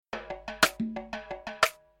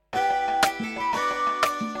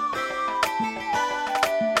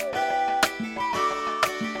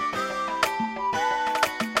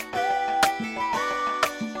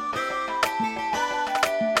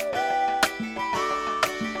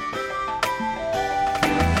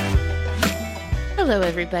Hello,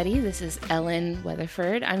 everybody. This is Ellen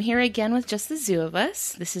Weatherford. I'm here again with just the zoo of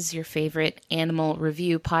us. This is your favorite animal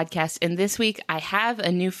review podcast. And this week, I have a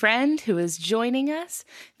new friend who is joining us.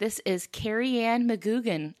 This is Keriann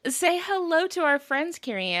McGoogan. Say hello to our friends,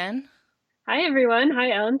 Keriann. Hi, everyone.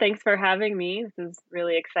 Hi, Ellen. Thanks for having me. This is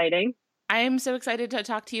really exciting. I am so excited to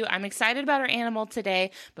talk to you. I'm excited about our animal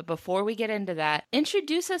today. But before we get into that,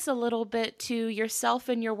 introduce us a little bit to yourself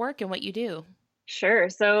and your work and what you do. Sure.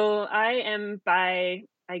 So I am by,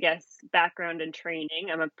 background and training.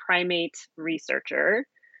 I'm a primate researcher.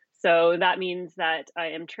 So that means that I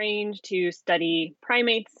am trained to study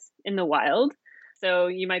primates in the wild. So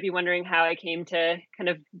you might be wondering how I came to kind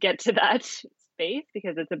of get to that space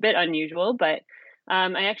because it's a bit unusual. But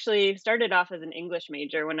I actually started off as an English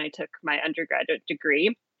major when I took my undergraduate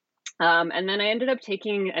degree. And then I ended up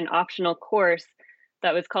taking an optional course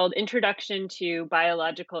that was called Introduction to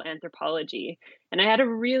Biological Anthropology. And I had a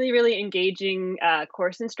really, really engaging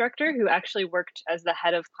course instructor who actually worked as the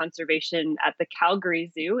head of conservation at the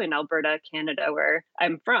Calgary Zoo in Alberta, Canada, where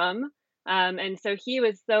I'm from. And so he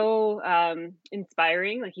was so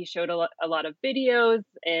inspiring. Like he showed a lot of videos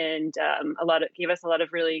and gave us a lot of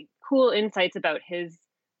really cool insights about his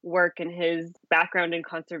work and his background in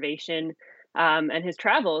conservation. And his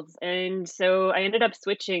travels. And so I ended up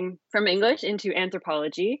switching from English into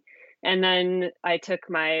anthropology. And then I took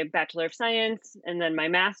my Bachelor of Science and then my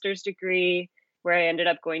master's degree, where I ended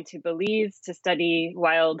up going to Belize to study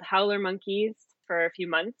wild howler monkeys for a few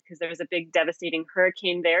months because there was a big devastating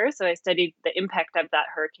hurricane there. So I studied the impact of that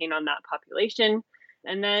hurricane on that population.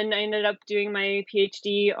 And then I ended up doing my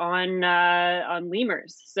PhD on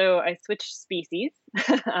lemurs. So I switched species.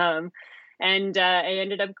 And I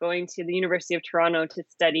ended up going to the University of Toronto to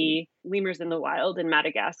study lemurs in the wild in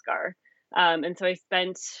Madagascar. And so I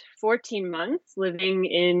spent 14 months living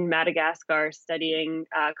in Madagascar studying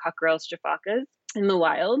Coquerel Sifakas in the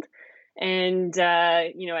wild. And,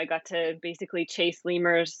 I got to basically chase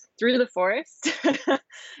lemurs through the forest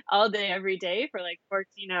all day, every day for like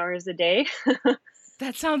 14 hours a day.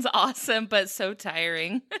 That sounds awesome, but so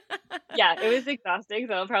tiring. Yeah, it was exhausting.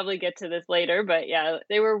 So I'll probably get to this later. But yeah,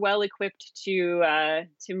 they were well equipped to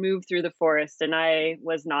move through the forest, and I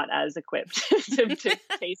was not as equipped to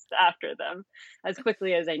chase after them as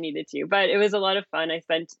quickly as I needed to. But it was a lot of fun. I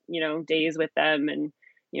spent days with them, and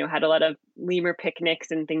had a lot of lemur picnics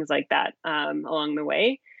and things like that along the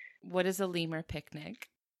way. What is a lemur picnic?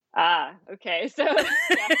 Okay. So,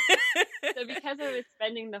 yeah. So because I was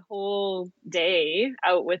spending the whole day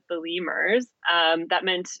out with the lemurs, that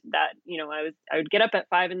meant that, I would get up at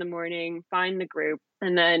 5 a.m, find the group,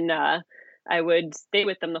 and then I would stay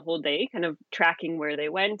with them the whole day, kind of tracking where they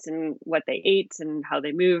went and what they ate and how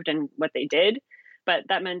they moved and what they did. But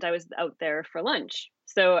that meant I was out there for lunch.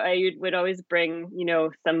 So I would always bring,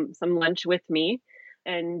 some lunch with me.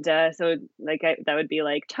 And so that would be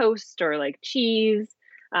like toast or like cheese.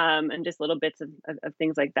 And just little bits of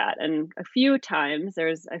things like that. And a few times, there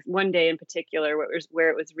was one day in particular where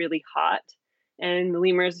it was really hot, and the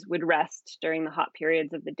lemurs would rest during the hot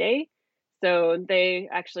periods of the day. So they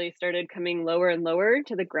actually started coming lower and lower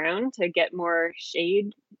to the ground to get more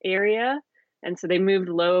shade area. And so they moved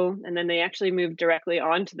low, and then they actually moved directly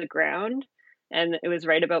onto the ground. And it was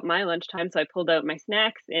right about my lunchtime. So I pulled out my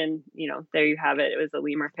snacks, and, there you have it. It was a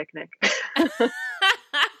lemur picnic.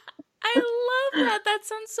 I love that. That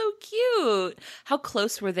sounds so cute. How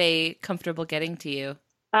close were they comfortable getting to you?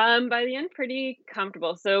 By the end, pretty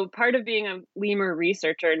comfortable. So part of being a lemur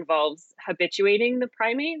researcher involves habituating the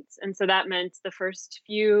primates. And so that meant the first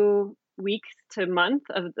few weeks to month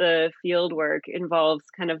of the field work involves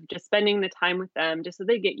kind of just spending the time with them just so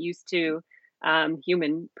they get used to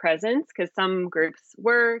human presence, because some groups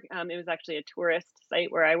were, it was actually a tourist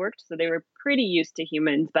site where I worked. So they were pretty used to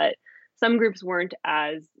humans, but some groups weren't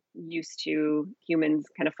as used to humans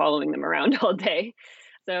kind of following them around all day.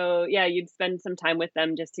 So yeah, you'd spend some time with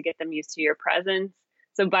them just to get them used to your presence.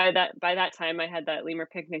 So by that time I had that lemur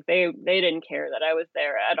picnic, they didn't care that I was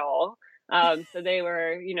there at all. So they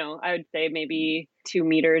were, I would say maybe 2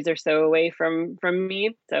 meters or so away from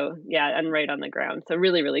me. So yeah, and right on the ground. So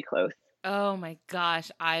really, really close. Oh my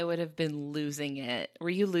gosh, I would have been losing it.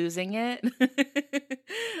 Were you losing it?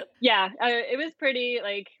 Yeah, it was pretty,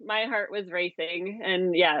 my heart was racing.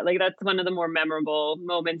 And yeah, that's one of the more memorable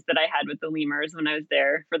moments that I had with the lemurs when I was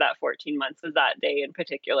there for that 14 months, was that day in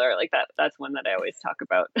particular. That's one that I always talk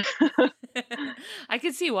about. I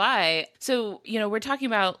could see why. So, we're talking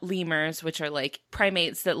about lemurs, which are like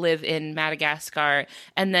primates that live in Madagascar.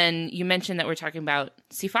 And then you mentioned that we're talking about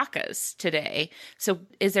Sifakas today. So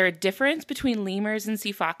is there a difference between lemurs and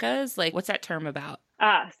Sifakas? What's that term about?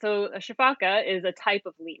 So a Sifaka is a type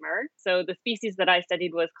of lemur. So the species that I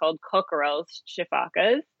studied was called Coquerel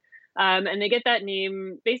Sifakas. And they get that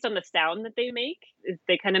name based on the sound that they make.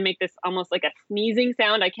 They kind of make this almost like a sneezing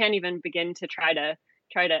sound. I can't even begin to try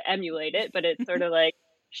to emulate it, but it's sort of like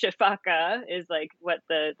Sifaka is like what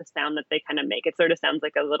the sound that they kind of make. It sort of sounds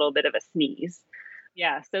like a little bit of a sneeze.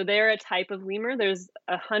 Yeah, so they're a type of lemur. There's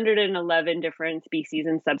 111 different species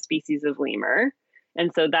and subspecies of lemur.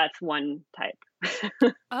 And so that's one type.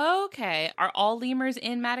 Okay. Are all lemurs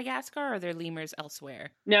in Madagascar or are there lemurs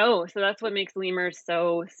elsewhere? No, so that's what makes lemurs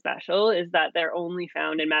so special is that they're only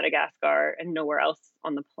found in Madagascar and nowhere else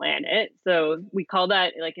on the planet. So we call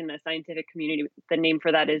that, like in the scientific community, the name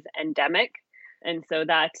for that is endemic. And so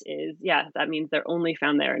that is, yeah, that means they're only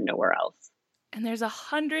found there and nowhere else. And there's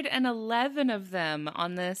 111 of them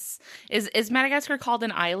on this. Is Madagascar called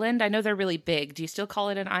an island? I know they're really big. Do you still call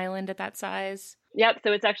it an island at that size? Yep.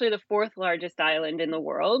 So it's actually the fourth largest island in the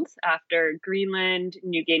world after Greenland,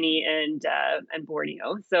 New Guinea, and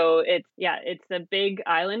Borneo. So it's a big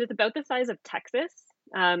island. It's about the size of Texas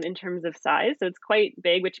in terms of size. So it's quite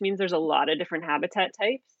big, which means there's a lot of different habitat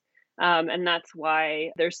types. And that's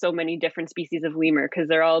why there's so many different species of lemur because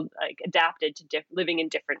they're all like adapted to living in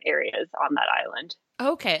different areas on that island.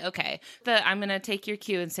 Okay. I'm going to take your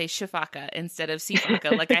cue and say Sifaka instead of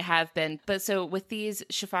Sifaka like I have been. But so with these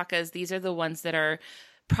Sifakas, these are the ones that are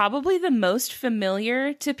probably the most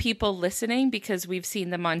familiar to people listening because we've seen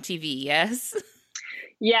them on TV, yes?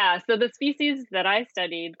 Yeah, so the species that I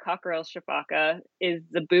studied, Coquerel Sifaka, is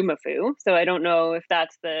the boomafu. So I don't know if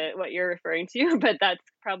that's what you're referring to, but that's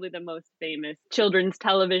probably the most famous children's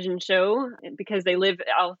television show because they live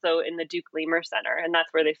also in the Duke Lemur Center, and that's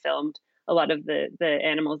where they filmed a lot of the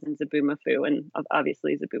animals in Zabumafu, and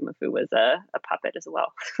obviously Zabumafu was a puppet as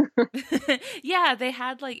well. Yeah, they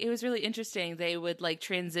had it was really interesting. They would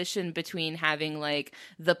transition between having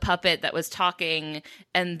the puppet that was talking,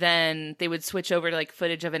 and then they would switch over to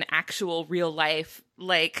footage of an actual real life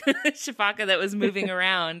Sifaka that was moving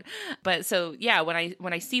around. But so yeah, when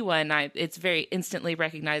I see one, it's very instantly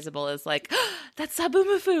recognizable as that's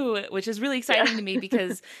Sabumafu, which is really exciting to me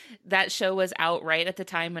because that show was out right at the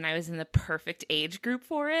time when I was in the perfect age group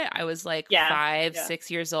for it. I was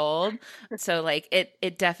 6 years old. So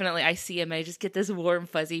it definitely, I see him and I just get this warm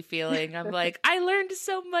fuzzy feeling. I'm I learned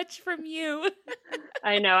so much from you.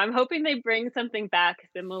 I know. I'm hoping they bring something back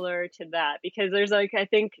similar to that because there's I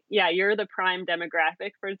think, you're the prime demographic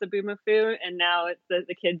for Zabumafu, and now it's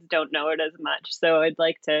the kids don't know it as much. So I'd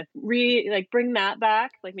like to bring that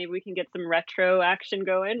back. Maybe we can get some retro action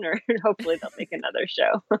going, or hopefully they'll make another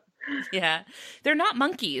show. Yeah, they're not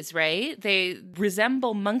monkeys, right? They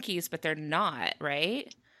resemble monkeys, but they're not,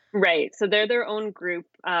 right? Right. So they're their own group,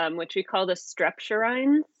 which we call the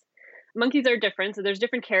strepsirrhines. Monkeys are different. So there's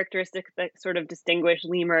different characteristics that sort of distinguish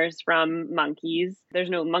lemurs from monkeys. There's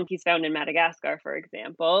no monkeys found in Madagascar, for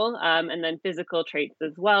example, and then physical traits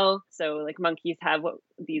as well. So monkeys have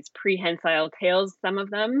these prehensile tails, some of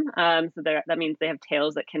them. So that means they have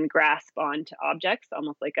tails that can grasp onto objects,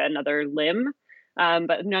 almost like another limb.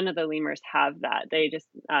 But none of the lemurs have that. They just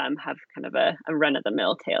have kind of a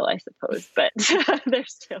run-of-the-mill tail, I suppose. But they're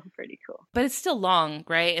still pretty cool. But it's still long,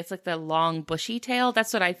 right? It's the long, bushy tail.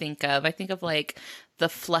 That's what I think of. I think of the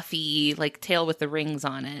fluffy tail with the rings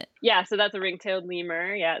on it. Yeah, so that's a ring-tailed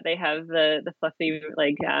lemur. Yeah, they have the fluffy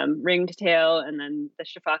ringed tail, and then the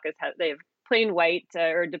Sifakas they have plain white,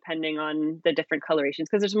 or depending on the different colorations,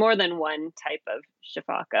 because there's more than one type of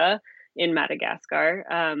Sifaka in Madagascar.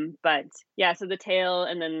 But yeah, so the tail,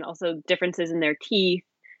 and then also differences in their teeth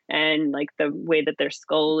and the way that their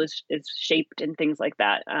skull is shaped and things like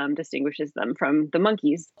that distinguishes them from the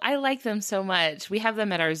monkeys. I like them so much. We have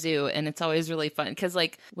them at our zoo, and it's always really fun because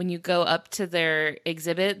when you go up to their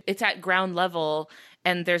exhibit, it's at ground level,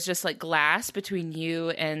 and there's just glass between you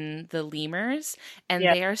and the lemurs, and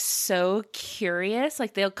they are so curious.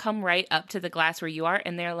 They'll come right up to the glass where you are,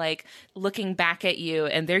 and they're looking back at you,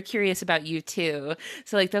 and they're curious about you too.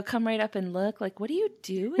 So they'll come right up and look what are you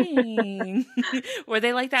doing? Were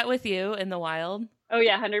they like that with you in the wild? Oh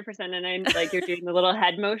yeah, 100%. And I you're doing the little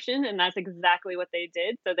head motion, and that's exactly what they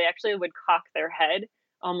did. So they actually would cock their head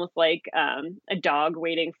almost like a dog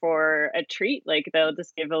waiting for a treat. They'll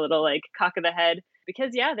just give a little cock of the head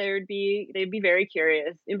because they'd be very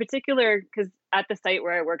curious. In particular, because at the site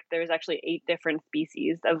where I worked, there was actually 8 different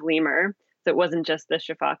species of lemur. So it wasn't just the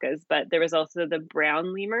Sifakas, but there was also the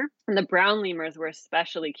brown lemur. And the brown lemurs were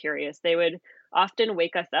especially curious. They would often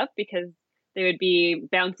wake us up because they would be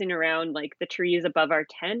bouncing around the trees above our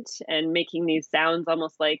tent and making these sounds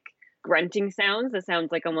almost like grunting sounds. It sounds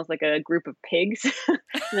almost like a group of pigs. And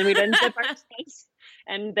then we'd unzip our tents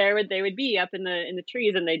And they would be up in the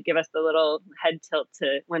trees, and they'd give us the little head tilt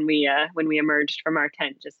to when we emerged from our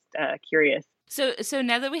tent, just curious. So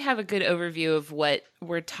now that we have a good overview of what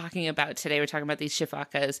we're talking about today, we're talking about these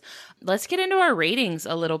Sifakas. Let's get into our ratings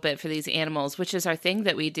a little bit for these animals, which is our thing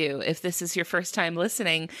that we do. If this is your first time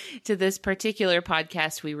listening to this particular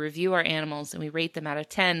podcast, we review our animals and we rate them out of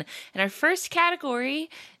 10. And our first category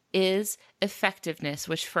is effectiveness,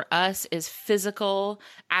 which for us is physical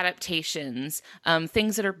adaptations,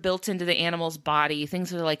 things that are built into the animal's body, things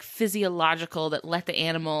that are like physiological that let the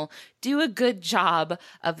animal do a good job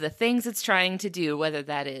of the things it's trying to do, whether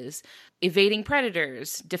that is evading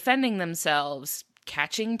predators, defending themselves,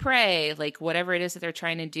 catching prey, like whatever it is that they're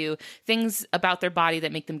trying to do, things about their body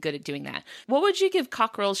that make them good at doing that. What would you give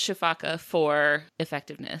Coquerel's Sifaka for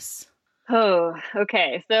effectiveness? Oh,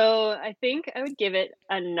 okay. So I think I would give it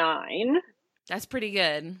a 9. That's pretty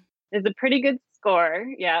good. It's a pretty good score.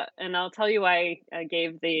 Yeah. And I'll tell you why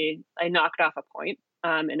I knocked off a point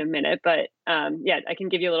in a minute. But yeah, I can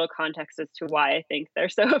give you a little context as to why I think they're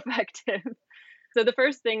so effective. So the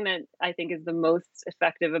first thing that I think is the most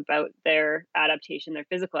effective about their adaptation, their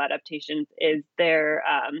physical adaptations, is their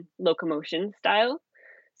locomotion style.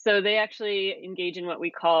 So they actually engage in what we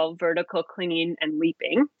call vertical clinging and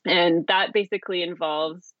leaping. And that basically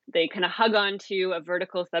involves they kind of hug onto a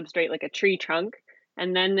vertical substrate like a tree trunk.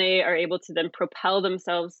 And then they are able to then propel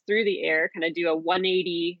themselves through the air, kind of do a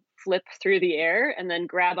 180 flip through the air, and then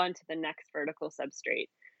grab onto the next vertical substrate.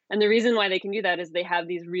 And the reason why they can do that is they have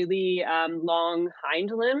these really long hind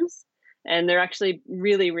limbs. And they're actually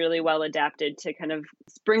really, really well adapted to kind of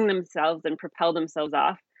spring themselves and propel themselves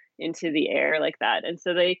off into the air like that. And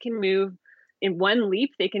so they can move in one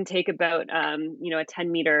leap. They can take about, a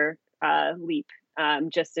 10-meter leap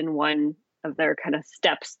just in one of their kind of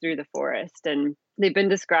steps through the forest. And they've been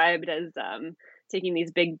described as taking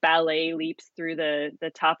these big ballet leaps through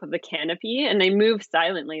the top of the canopy, and they move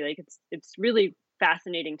silently. Like it's really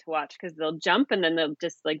fascinating to watch because they'll jump and then they'll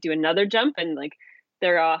just like do another jump, and like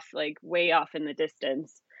they're off, like way off in the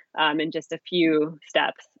distance. In just a few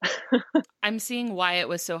steps. I'm seeing why it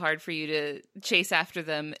was so hard for you to chase after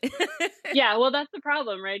them. Yeah, well, that's the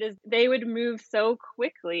problem, right? Is they would move so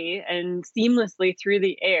quickly and seamlessly through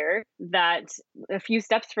the air that a few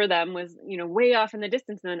steps for them was, way off in the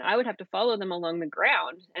distance. And then I would have to follow them along the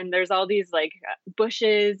ground. And there's all these like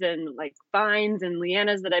bushes and like vines and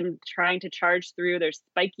lianas that I'm trying to charge through. There's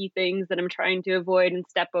spiky things that I'm trying to avoid and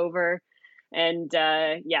step over. And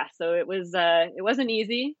so it wasn't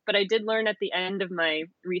easy, but I did learn at the end of my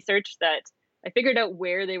research that I figured out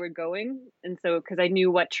where they were going. And so, because I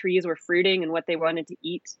knew what trees were fruiting and what they wanted to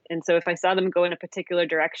eat. And so if I saw them go in a particular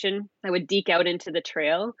direction, I would deke out into the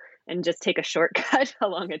trail and just take a shortcut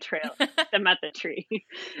along a trail, them at the tree.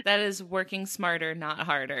 That is working smarter, not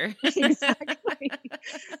harder. Exactly.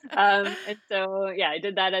 And so, yeah, I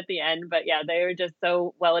did that at the end, but yeah, they were just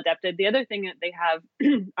so well adapted. The other thing that they have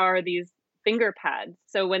are these finger pads.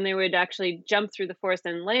 So when they would actually jump through the forest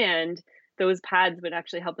and land, those pads would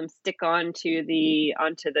actually help them stick onto the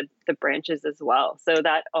branches as well. So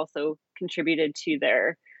that also contributed to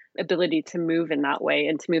their ability to move in that way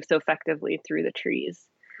and to move so effectively through the trees.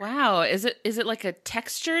 Wow. Is it like a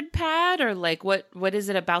textured pad, or like what is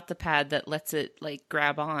it about the pad that lets it like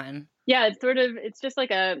grab on? Yeah, it's just like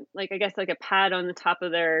a pad on the top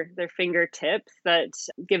of their fingertips that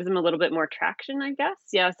gives them a little bit more traction, I guess.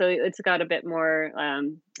 Yeah, so it's got a bit more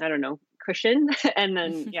cushion, and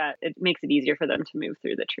then yeah, it makes it easier for them to move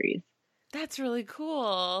through the trees. That's really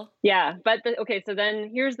cool. Yeah, but so then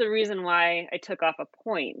here's the reason why I took off a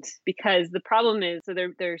point, because the problem is, so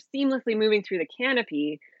they're seamlessly moving through the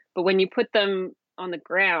canopy, but when you put them on the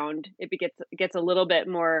ground, it gets a little bit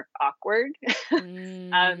more awkward. So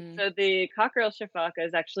the Coquerel Sifaka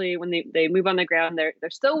is actually, when they move on the ground, they're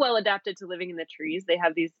so well adapted to living in the trees. They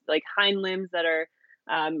have these like hind limbs that are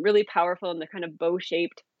really powerful, and they're kind of bow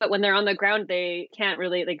shaped. But when they're on the ground, they can't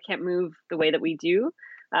move the way that we do.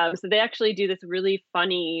 So they actually do this really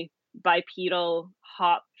funny bipedal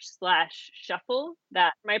hop / shuffle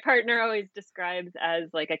that my partner always describes as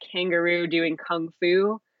like a kangaroo doing kung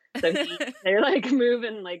fu. So they're like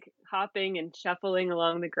moving, like hopping and shuffling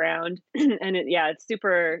along the ground. And it's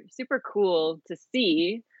super, super cool to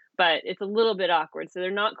see, but it's a little bit awkward. So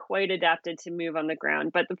they're not quite adapted to move on the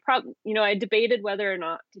ground. But the problem, I debated whether or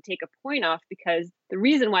not to take a point off, because the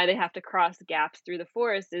reason why they have to cross gaps through the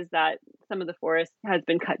forest is that some of the forest has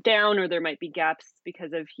been cut down, or there might be gaps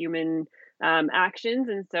because of human actions.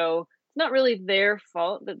 And so it's not really their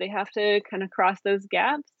fault that they have to kind of cross those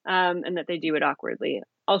gaps, and that they do it awkwardly.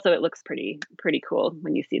 Also, it looks pretty cool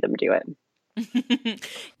when you see them do it.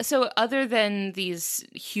 So other than these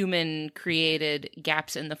human-created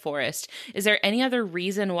gaps in the forest, is there any other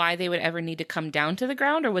reason why they would ever need to come down to the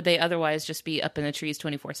ground, or would they otherwise just be up in the trees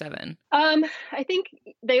 24/7? I think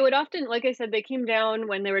they would often, like I said, they came down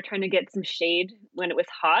when they were trying to get some shade when it was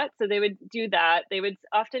hot. So they would do that. They would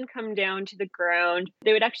often come down to the ground.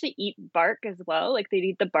 They would actually eat bark as well. Like they'd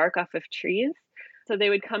eat the bark off of trees. So they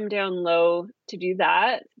would come down low to do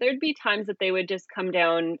that. There'd be times that they would just come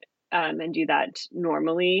down and do that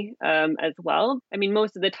normally as well. I mean,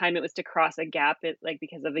 most of the time it was to cross a gap, like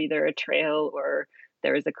because of either a trail or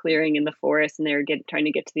there was a clearing in the forest and they were trying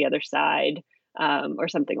to get to the other side. Or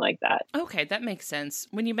something like that. Okay, that makes sense.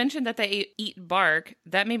 When you mentioned that they eat bark,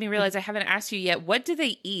 that made me realize I haven't asked you yet. What do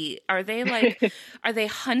they eat? Are they like, are they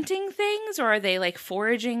hunting things, or are they like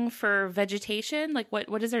foraging for vegetation? Like what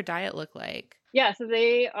does their diet look like? Yeah, so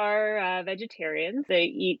they are vegetarians. They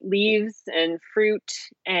eat leaves and fruit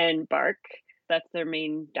and bark. That's their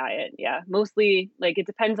main diet. Yeah. Mostly, like, it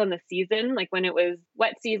depends on the season. Like when it was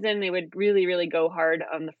wet season, they would really, really go hard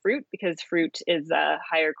on the fruit because fruit is a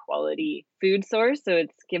higher quality food source. So it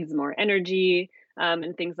gives more energy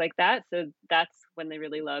and things like that. So that's when they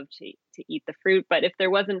really love to eat the fruit. But if there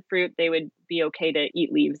wasn't fruit, they would be okay to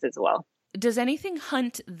eat leaves as well. Does anything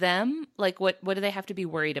hunt them? Like what do they have to be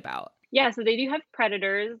worried about? Yeah, so they do have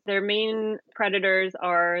predators. Their main predators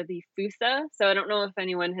are the fossa. So I don't know if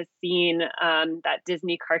anyone has seen that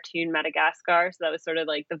Disney cartoon Madagascar. So that was sort of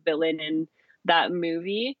like the villain in that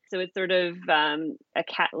movie. So it's sort of a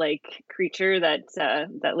cat-like creature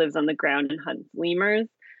that lives on the ground and hunts lemurs.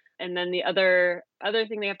 And then the other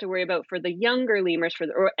thing they have to worry about for the younger lemurs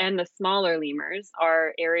and the smaller lemurs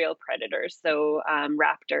are aerial predators. So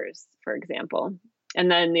raptors, for example. And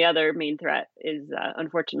then the other main threat is,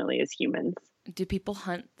 unfortunately, is humans. Do people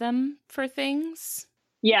hunt them for things?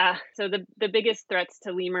 Yeah. So the biggest threats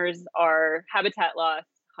to lemurs are habitat loss,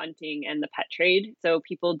 hunting, and the pet trade. So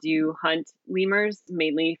people do hunt lemurs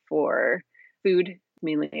mainly for food,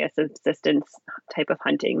 mainly a subsistence type of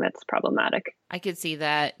hunting that's problematic. I could see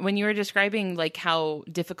that. When you were describing like how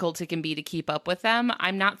difficult it can be to keep up with them,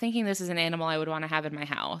 I'm not thinking this is an animal I would want to have in my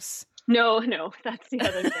house. No, that's the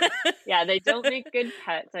other thing. Yeah, they don't make good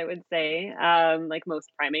pets, I would say, like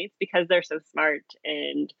most primates, because they're so smart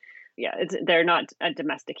and yeah, they're not a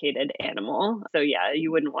domesticated animal. So yeah,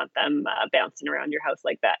 you wouldn't want them bouncing around your house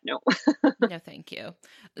like that. No. No, thank you.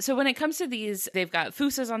 So when it comes to these, they've got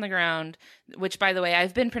fossas on the ground, which, by the way,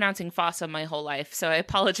 I've been pronouncing fossa my whole life, so I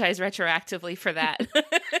apologize retroactively for that.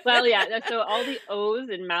 Well, yeah, so all the O's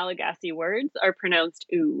in Malagasy words are pronounced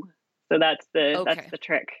oo. So that's the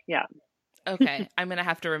trick. Yeah. Okay, I'm going to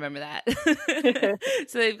have to remember that.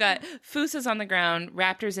 So they've got fossas on the ground,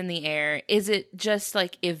 raptors in the air. Is it just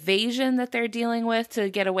like evasion that they're dealing with to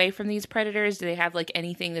get away from these predators? Do they have like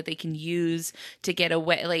anything that they can use to get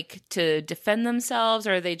away, like to defend themselves,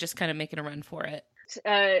 or are they just kind of making a run for it?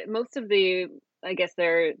 Most of the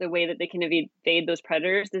way that they can evade those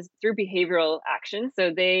predators is through behavioral action. So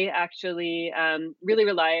they actually really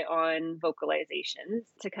rely on vocalizations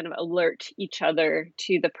to kind of alert each other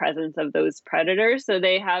to the presence of those predators. So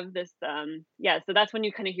they have this, so that's when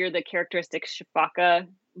you kind of hear the characteristic Sifaka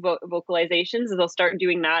vocalizations. They'll start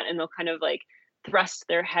doing that and they'll kind of like thrust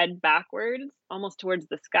their head backwards almost towards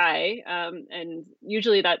the sky. And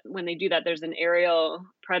usually that when they do that, there's an aerial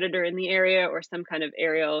predator in the area or some kind of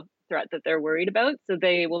aerial threat that they're worried about. So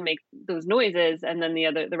they will make those noises and then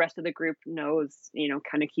the rest of the group knows,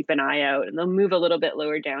 kind of keep an eye out, and they'll move a little bit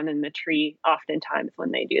lower down in the tree oftentimes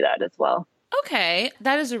when they do that as well. Okay,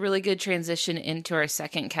 that is a really good transition into our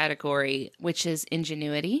second category, which is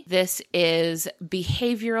ingenuity. This is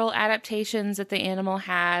behavioral adaptations that the animal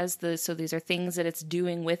has. So these are things that it's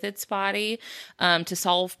doing with its body to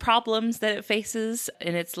solve problems that it faces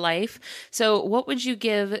in its life. So what would you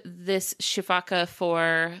give this Sifaka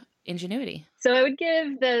for ingenuity? So I would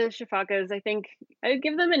give the Sifakas, I would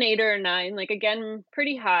give them an 8 or a 9, like again,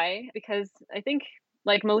 pretty high, because I think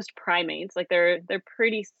like most primates, like they're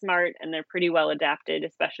pretty smart and they're pretty well adapted,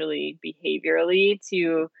 especially behaviorally,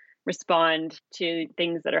 to respond to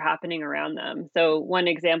things that are happening around them. So one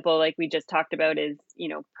example, like we just talked about, is,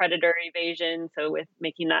 predator evasion. So with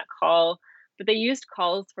making that call, but they used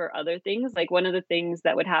calls for other things. Like one of the things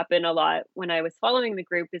that would happen a lot when I was following the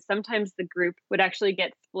group is sometimes the group would actually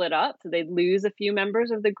get split up. So they'd lose a few members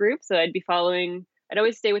of the group. So I'd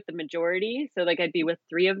always stay with the majority. So like I'd be with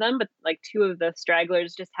 3 of them, but like 2 of the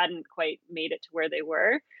stragglers just hadn't quite made it to where they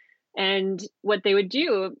were. And what they would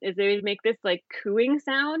do is they would make this like cooing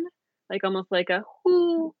sound, like almost like a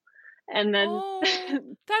whoo. And then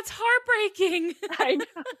that's heartbreaking. I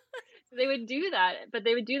know. They would do that, but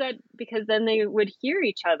they would do that because then they would hear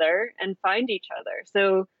each other and find each other.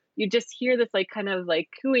 So you just hear this like kind of like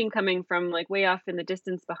cooing coming from like way off in the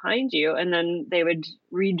distance behind you, and then they would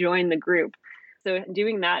rejoin the group. So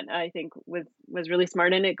doing that, I think, was really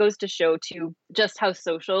smart, and it goes to show too just how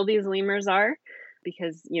social these lemurs are,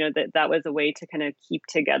 because that was a way to kind of keep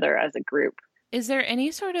together as a group. Is there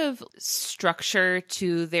any sort of structure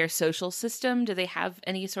to their social system? Do they have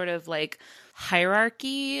any sort of like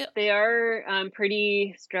hierarchy? They are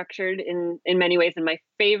pretty structured in many ways. And my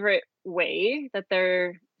favorite way that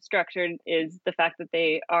they're structured is the fact that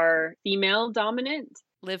they are female dominant.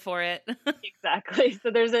 Live for it. Exactly. So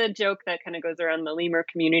there's a joke that kind of goes around the lemur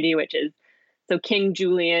community, which is, so King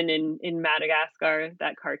Julian in Madagascar,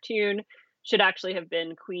 that cartoon, should actually have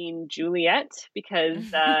been Queen Juliet,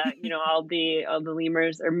 because all the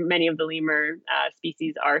lemurs, or many of the lemur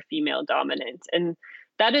species, are female dominant. And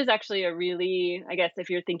that is actually a really, I guess, if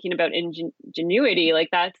you're thinking about ingenuity, like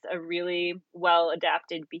that's a really well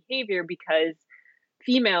adapted behavior, because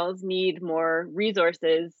females need more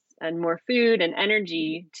resources and more food and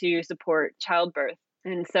energy to support childbirth.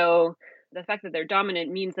 And so the fact that they're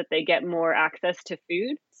dominant means that they get more access to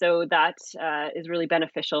food. So that is really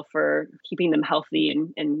beneficial for keeping them healthy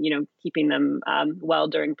and keeping them well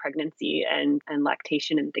during pregnancy and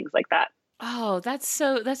lactation and things like that. Oh, that's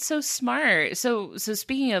so smart. So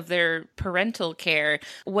speaking of their parental care,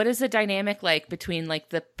 what is the dynamic like between like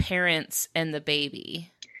the parents and the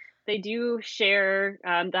baby? They do share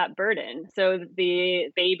that burden. So the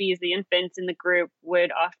babies, the infants in the group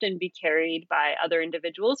would often be carried by other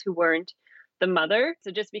individuals who weren't the mother.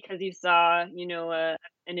 So just because you saw,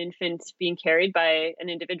 an infant being carried by an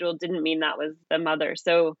individual didn't mean that was the mother.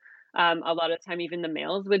 So a lot of time, even the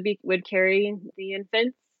males would carry the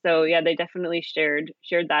infants. So yeah, they definitely shared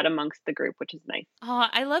that amongst the group, which is nice. Oh,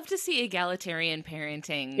 I love to see egalitarian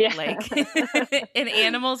parenting, Yeah. like in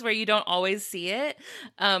animals where you don't always see it.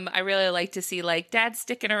 I really like to see like dad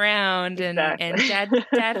sticking around and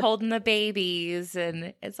dad holding the babies,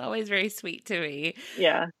 and it's always very sweet to me.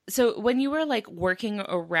 Yeah. So when you were like working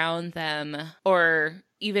around them, or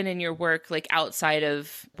even in your work, like outside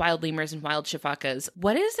of wild lemurs and wild sifakas,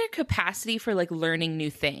 what is their capacity for like learning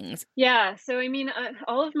new things? Yeah. So, I mean,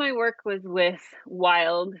 all of my work was with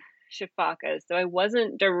wild sifakas. So I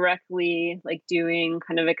wasn't directly like doing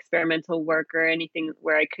kind of experimental work or anything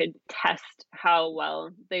where I could test how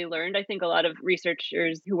well they learned. I think a lot of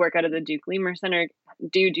researchers who work out of the Duke Lemur Center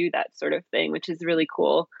do that sort of thing, which is really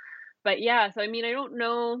cool. But yeah, so I mean, I don't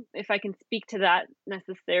know if I can speak to that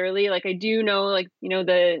necessarily. Like I do know, like,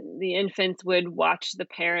 the infants would watch the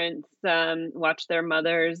parents, watch their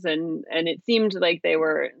mothers, and it seemed like they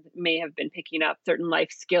may have been picking up certain life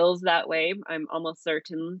skills that way. I'm almost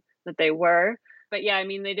certain that they were. But yeah, I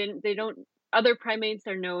mean, they don't other primates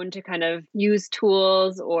are known to kind of use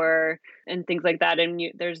tools and things like that. And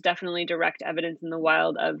there's definitely direct evidence in the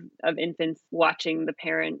wild of infants watching the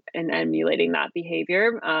parent and emulating that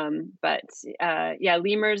behavior. But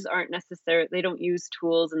lemurs aren't necessarily, they don't use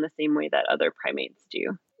tools in the same way that other primates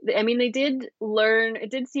do. I mean, they did learn, it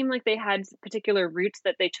did seem like they had particular routes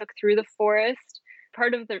that they took through the forest.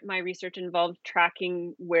 Part of my research involved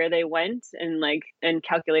tracking where they went and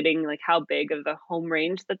calculating like how big of the home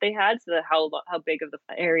range that they had, so that how big of the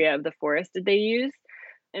area of the forest did they use.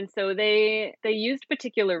 And so they used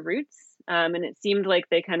particular routes, and it seemed like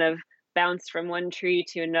they kind of bounced from one tree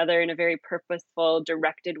to another in a very purposeful,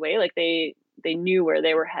 directed way. Like they knew where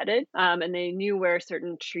they were headed, and they knew where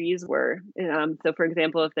certain trees were. So for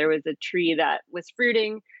example, if there was a tree that was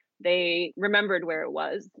fruiting, they remembered where it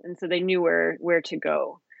was, and so they knew where to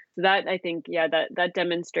go. So that, I think, that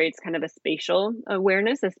demonstrates kind of a spatial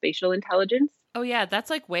awareness, a spatial intelligence. Oh yeah,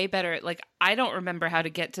 that's like way better. Like I don't remember how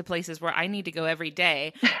to get to places where I need to go every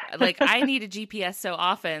day. Like I need a GPS so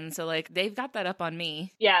often, so like they've got that up on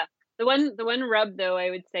me. Yeah. The one rub, though,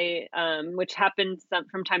 I would say, which happens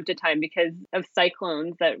from time to time because of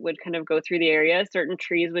cyclones that would kind of go through the area, certain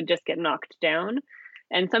trees would just get knocked down.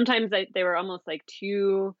 And sometimes they were almost like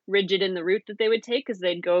too rigid in the route that they would take, because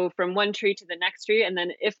they'd go from one tree to the next tree. And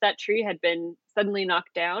then if that tree had been suddenly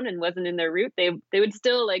knocked down and wasn't in their route, they would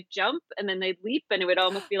still like jump, and then they'd leap, and it would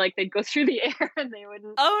almost be like they'd go through the air and they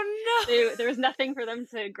wouldn't. Oh no! There was nothing for them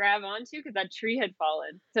to grab onto because that tree had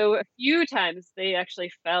fallen. So a few times they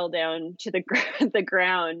actually fell down to the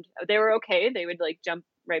ground. They were okay. They would like jump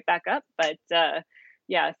right back up, but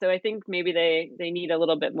yeah, so I think maybe they need a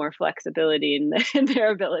little bit more flexibility in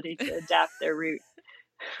their ability to adapt their route.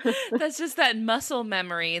 That's just that muscle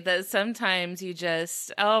memory that sometimes you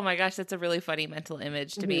just, oh my gosh, that's a really funny mental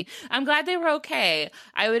image to me. I'm glad they were okay.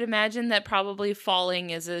 I would imagine that probably falling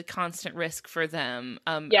is a constant risk for them.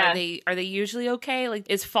 Yeah. Are they usually okay? Like,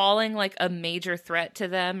 is falling like a major threat to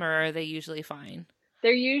them, or are they usually fine?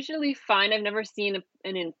 They're usually fine. I've never seen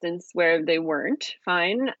an instance where they weren't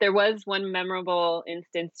fine. There was one memorable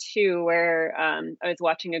instance too where I was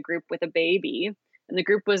watching a group with a baby, and the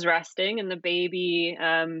group was resting, and the baby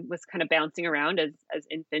was kind of bouncing around as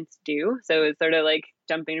infants do. So it was sort of like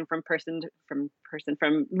jumping from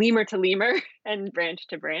from lemur to lemur and branch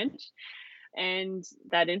to branch. And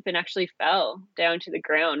that infant actually fell down to the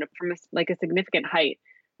ground from a significant height.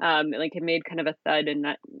 Like it made kind of a thud, and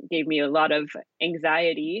that gave me a lot of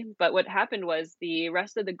anxiety. But what happened was the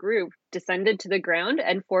rest of the group descended to the ground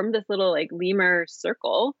and formed this little like lemur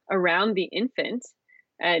circle around the infant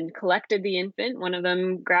and collected the infant. One of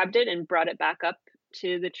them grabbed it and brought it back up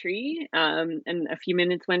to the tree. And a few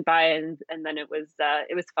minutes went by, and then it was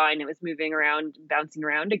fine. It was moving around, bouncing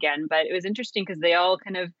around again. But it was interesting because they all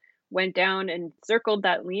kind of went down and circled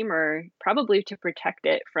that lemur, probably to protect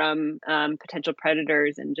it from potential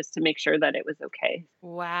predators and just to make sure that it was okay.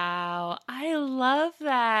 Wow. I love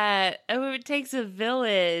that. Oh, it takes a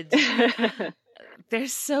village. They're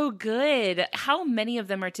so good. How many of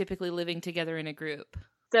them are typically living together in a group?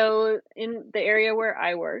 So in the area where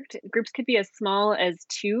I worked, groups could be as small as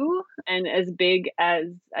 2 and as big as,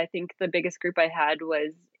 I think the biggest group I had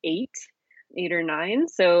was 8 or 9.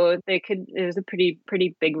 So it was a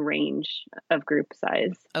pretty big range of group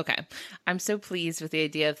size. Okay. I'm so pleased with the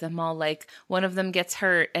idea of them all like one of them gets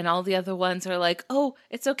hurt and all the other ones are like, oh,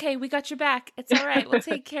 it's okay. We got your back. It's all right. We'll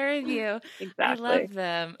take care of you. Exactly. I love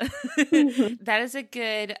them. That is a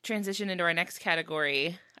good transition into our next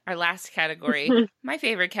category, our last category, my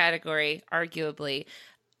favorite category, arguably,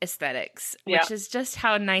 aesthetics, which is just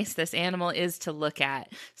how nice this animal is to look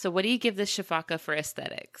at. So what do you give this Sifaka for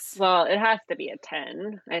aesthetics? Well, it has to be a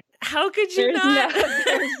 10. How could you not?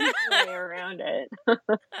 There's no way around it.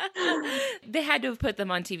 They had to have put them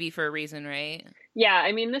on TV for a reason, right? Yeah,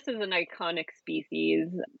 I mean, this is an iconic species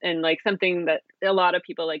and like something that a lot of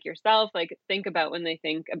people like yourself like think about when they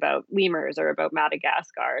think about lemurs or about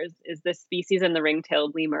Madagascars. Is this species and the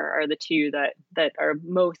ring-tailed lemur are the two that are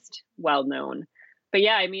most well known. But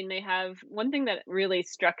yeah, I mean, they have one thing that really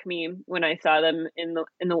struck me when I saw them in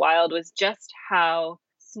the wild was just how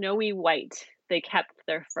snowy white they kept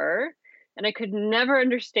their fur. And I could never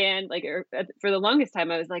understand, like, for the longest time,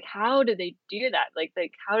 I was like, how do they do that? Like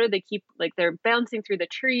how do they keep, like, they're bouncing through the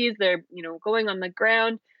trees, they're, going on the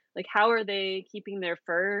ground. Like, how are they keeping their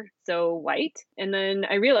fur so white? And then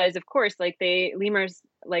I realized, of course, like lemurs,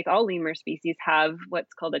 like all lemur species, have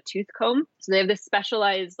what's called a tooth comb. So they have this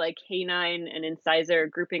specialized like canine and incisor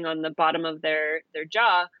grouping on the bottom of their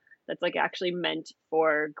jaw that's like actually meant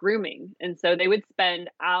for grooming. And so they would spend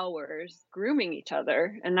hours grooming each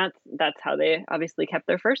other, and that's how they obviously kept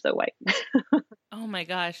their fur so white. Oh my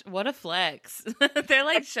gosh, what a flex. They're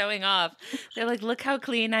like showing off. They're like, look how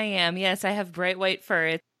clean I am. Yes, I have bright white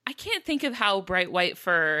fur. I can't think of how bright white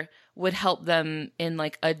fur would help them in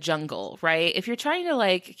like a jungle, right? If you're trying to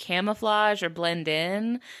like camouflage or blend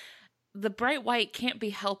in, the bright white can't be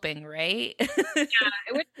helping, right?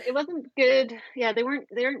 Yeah, it wasn't good. Yeah, they weren't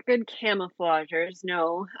good camouflagers,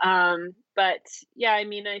 no. But yeah, I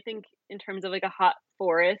mean, I think in terms of like a hot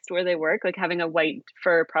forest where they work, like having a white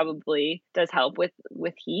fur probably does help with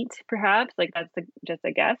heat, perhaps. Like that's just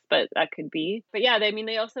a guess, but that could be. But yeah,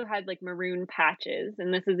 they also had like maroon patches,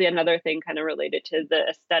 and this is another thing kind of related to the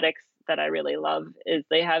aesthetics that I really love is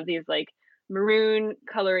they have these like maroon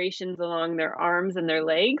colorations along their arms and their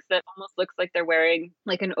legs that almost looks like they're wearing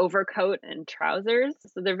like an overcoat and trousers.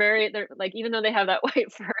 So they're like, even though they have that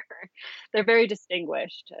white fur, they're very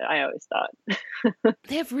distinguished, I always thought.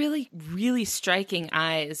 They have really, really striking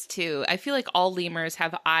eyes too. I feel like all lemurs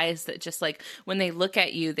have eyes that just like when they look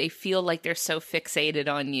at you, they feel like they're so fixated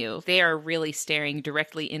on you. They are really staring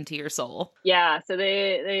directly into your soul. Yeah, so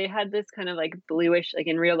they had this kind of like bluish, like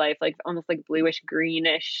in real life, like almost like bluish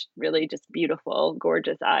greenish, really just beautiful,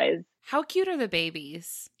 gorgeous eyes. How cute are the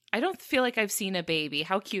babies? I don't feel like I've seen a baby.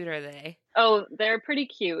 How cute are they? Oh, they're pretty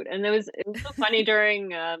cute. And it was so funny during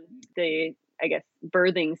the, I guess,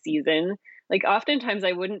 birthing season. Like oftentimes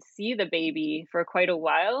I wouldn't see the baby for quite a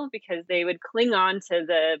while because they would cling on to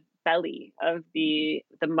the belly of the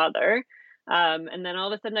mother. And then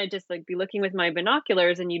all of a sudden I'd just like be looking with my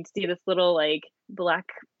binoculars and you'd see this little like black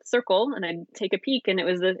circle and I'd take a peek and it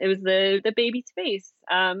was the baby's face.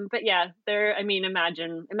 But yeah, I mean,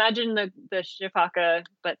 imagine the Sifaka,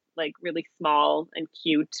 but like really small and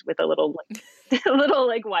cute with a little like a little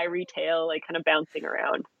like wiry tail, like kind of bouncing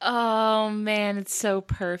around. Oh man, it's so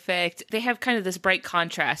perfect. They have kind of this bright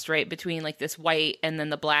contrast, right, between like this white and then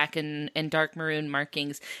the black and dark maroon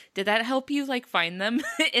markings. Did that help you like find them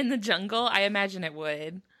in the jungle? I imagine it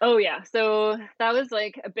would. Oh yeah, so that was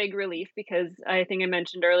like a big relief because I think I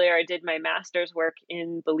mentioned earlier I did my master's work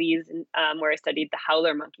in Belize, where I studied the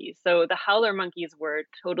howler monkeys. So the howler monkeys were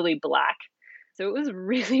totally black. So it was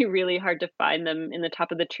really, really hard to find them in the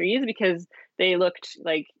top of the trees because they looked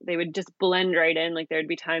like they would just blend right in. Like there'd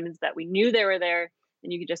be times that we knew they were there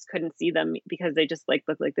and you just couldn't see them because they just like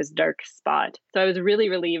looked like this dark spot. So I was really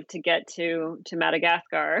relieved to get to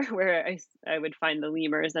Madagascar where I would find the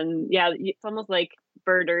lemurs. And yeah, it's almost like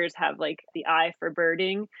birders have like the eye for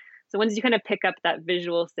birding. So once you kind of pick up that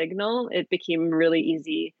visual signal, it became really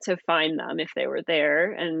easy to find them if they were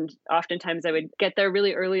there. And oftentimes I would get there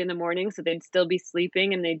really early in the morning, so they'd still be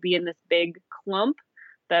sleeping and they'd be in this big clump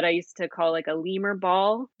that I used to call like a lemur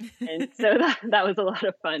ball. And so that was a lot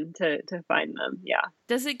of fun to find them. Yeah.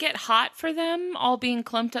 Does it get hot for them all being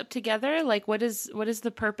clumped up together? Like what is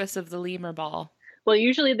the purpose of the lemur ball? Well,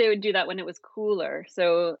 usually they would do that when it was cooler.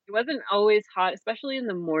 So it wasn't always hot, especially in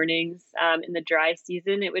the mornings. In the dry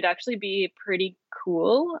season, it would actually be pretty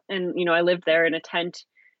cool. And, I lived there in a tent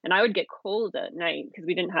and I would get cold at night because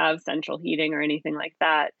we didn't have central heating or anything like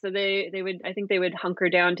that. So I think they would hunker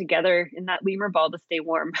down together in that lemur ball to stay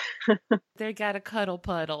warm. They got a cuddle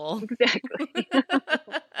puddle. Exactly.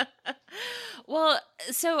 Well,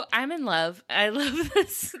 so I'm in love. I love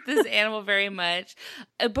this animal very much.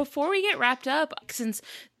 Before we get wrapped up, since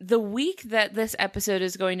the week that this episode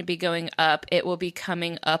is going to be going up, it will be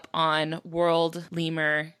coming up on World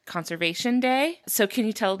Lemur Conservation Day. So can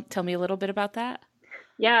you tell me a little bit about that?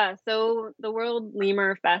 Yeah, so the World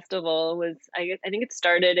Lemur Festival was, I think it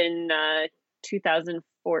started in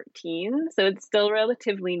 2014, so it's still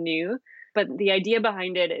relatively new. But the idea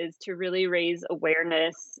behind it is to really raise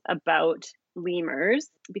awareness about lemurs,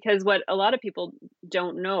 because what a lot of people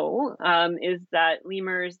don't know is that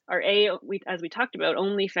lemurs are as we talked about,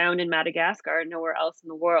 only found in Madagascar, nowhere else in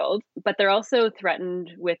the world, but they're also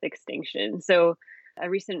threatened with extinction. So a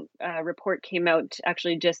recent report came out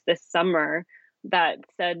actually just this summer that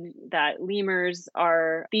said that lemurs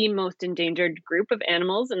are the most endangered group of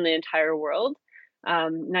animals in the entire world.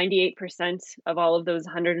 98% of all of those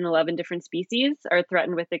 111 different species are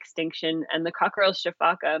threatened with extinction, and the Coquerel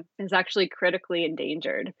Sifaka is actually critically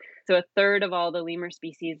endangered. So a third of all the lemur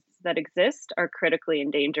species that exist are critically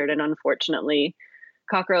endangered, and unfortunately,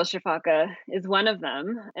 Coquerel Sifaka is one of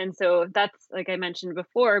them. And so that's, like I mentioned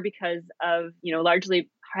before, because of,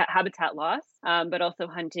 largely habitat loss, but also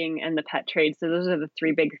hunting and the pet trade. So those are the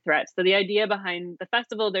three big threats. So the idea behind the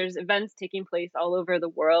festival, there's events taking place all over the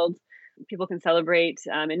world. People can celebrate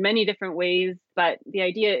in many different ways, but the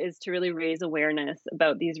idea is to really raise awareness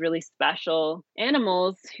about these really special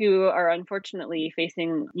animals who are unfortunately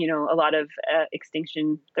facing, a lot of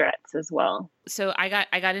extinction threats as well. So I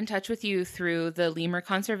got in touch with you through the Lemur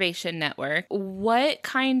Conservation Network. What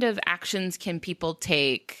kind of actions can people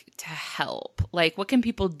take to help? Like, what can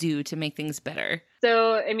people do to make things better?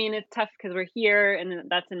 So, I mean, it's tough because we're here and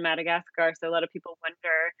that's in Madagascar. So a lot of people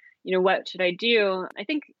wonder, what should I do? I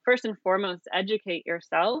think first and foremost, educate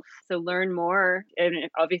yourself. So learn more. And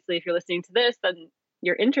obviously, if you're listening to this, then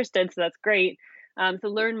you're interested. So that's great. So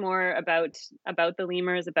learn more about the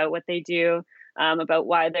lemurs, about what they do, about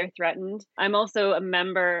why they're threatened. I'm also a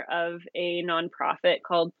member of a nonprofit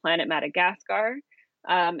called Planet Madagascar.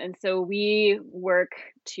 And so we work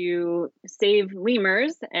to save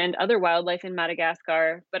lemurs and other wildlife in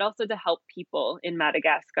Madagascar, but also to help people in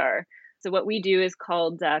Madagascar. So what we do is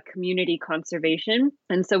called community conservation.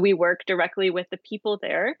 And so we work directly with the people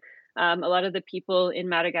there. A lot of the people in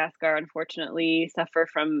Madagascar, unfortunately, suffer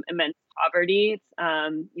from immense poverty.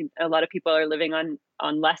 A lot of people are living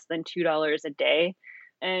on less than $2 a day.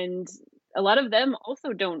 And a lot of them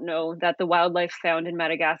also don't know that the wildlife found in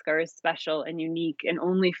Madagascar is special and unique and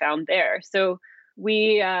only found there. So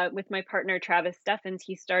we, with my partner, Travis Steffens,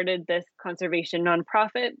 he started this conservation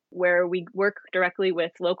nonprofit where we work directly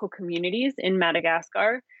with local communities in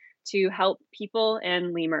Madagascar to help people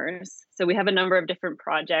and lemurs. So we have a number of different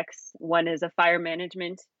projects. One is a fire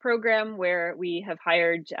management program where we have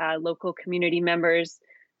hired local community members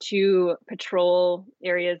to patrol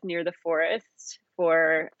areas near the forest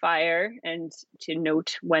for fire and to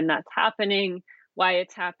note when that's happening, why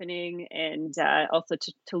it's happening, and also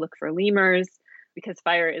to look for lemurs, because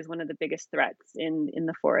fire is one of the biggest threats in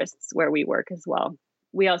the forests where we work as well.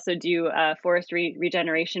 We also do a forest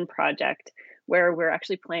regeneration project where we're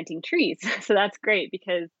actually planting trees. So that's great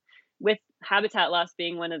because with habitat loss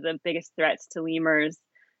being one of the biggest threats to lemurs,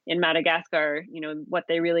 in Madagascar, what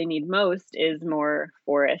they really need most is more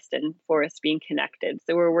forest and forest being connected.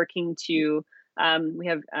 So we're working to, we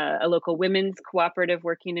have a local women's cooperative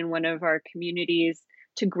working in one of our communities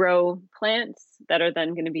to grow plants that are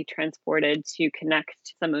then going to be transported to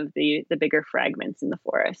connect some of the bigger fragments in the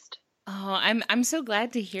forest. Oh, I'm so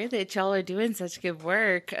glad to hear that y'all are doing such good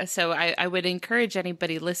work. So I would encourage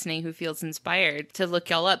anybody listening who feels inspired to look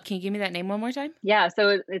y'all up. Can you give me that name one more time? Yeah,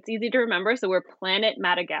 so it's easy to remember. So we're Planet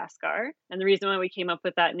Madagascar. And the reason why we came up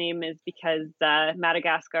with that name is because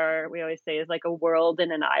Madagascar, we always say, is like a world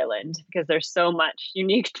in an island because there's so much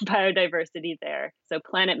unique biodiversity there. So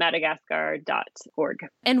planetmadagascar.org.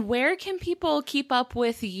 And where can people keep up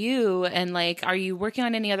with you? And are you working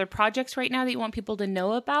on any other projects right now that you want people to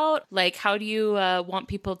know about? How do you want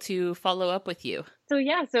people to follow up with you? So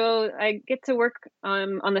I get to work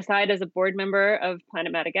on the side as a board member of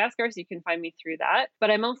Planet Madagascar, so you can find me through that. But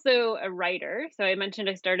I'm also a writer. So I mentioned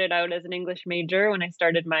I started out as an English major when I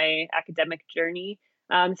started my academic journey.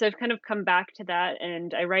 So I've kind of come back to that,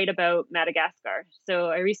 and I write about Madagascar. So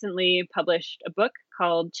I recently published a book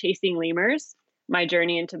called Chasing Lemurs, My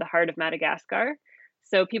Journey into the Heart of Madagascar.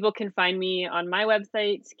 So people can find me on my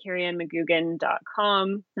website,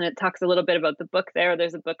 KeriannMcGoogan.com, and it talks a little bit about the book there.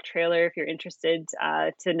 There's a book trailer if you're interested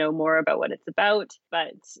to know more about what it's about.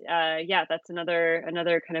 But that's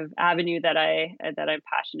another kind of avenue that I'm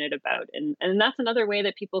passionate about, and that's another way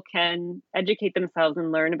that people can educate themselves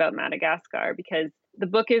and learn about Madagascar, because the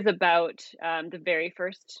book is about the very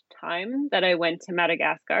first time that I went to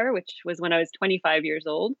Madagascar, which was when I was 25 years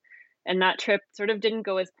old. And that trip sort of didn't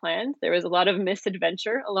go as planned. There was a lot of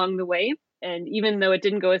misadventure along the way. And even though it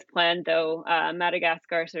didn't go as planned, though,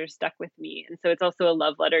 Madagascar sort of stuck with me. And so it's also a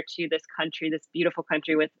love letter to this country, this beautiful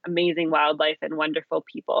country with amazing wildlife and wonderful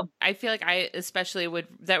people. I feel like I especially would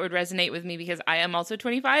resonate with me because I am also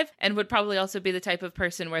 25 and would probably also be the type of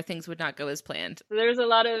person where things would not go as planned. So there's a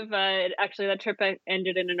lot of, actually that trip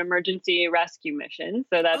ended in an emergency rescue mission.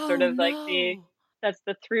 So that's that's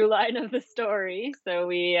the through line of the story. So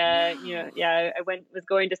we, I was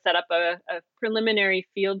going to set up a preliminary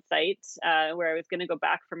field site where I was going to go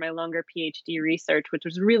back for my longer PhD research, which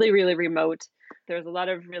was really, really remote. There was a lot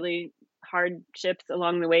of really hardships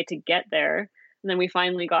along the way to get there. And then we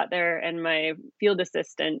finally got there, and my field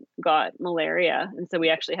assistant got malaria. And so we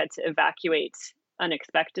actually had to evacuate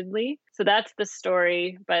unexpectedly. So that's the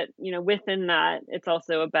story. But, within that, it's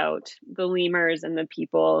also about the lemurs and the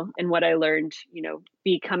people and what I learned,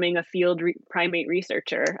 becoming a field primate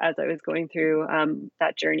researcher as I was going through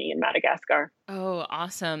that journey in Madagascar. Oh,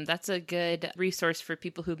 awesome. That's a good resource for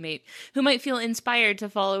people who might feel inspired to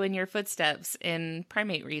follow in your footsteps in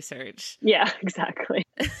primate research. Yeah, exactly.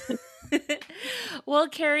 Well,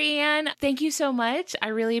 Keriann, thank you so much. I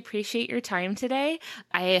really appreciate your time today.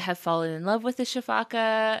 I have fallen in love with the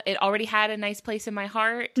Sifaka. It already had a nice place in my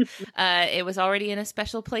heart. It was already in a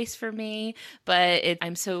special place for me, but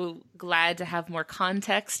I'm so glad to have more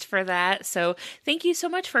context for that. So thank you so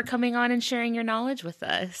much for coming on and sharing your knowledge with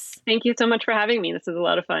us. Thank you so much for having me. This was a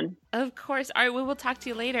lot of fun. Of course. All right, we will talk to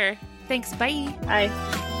you later. Thanks. Bye.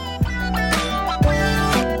 Bye.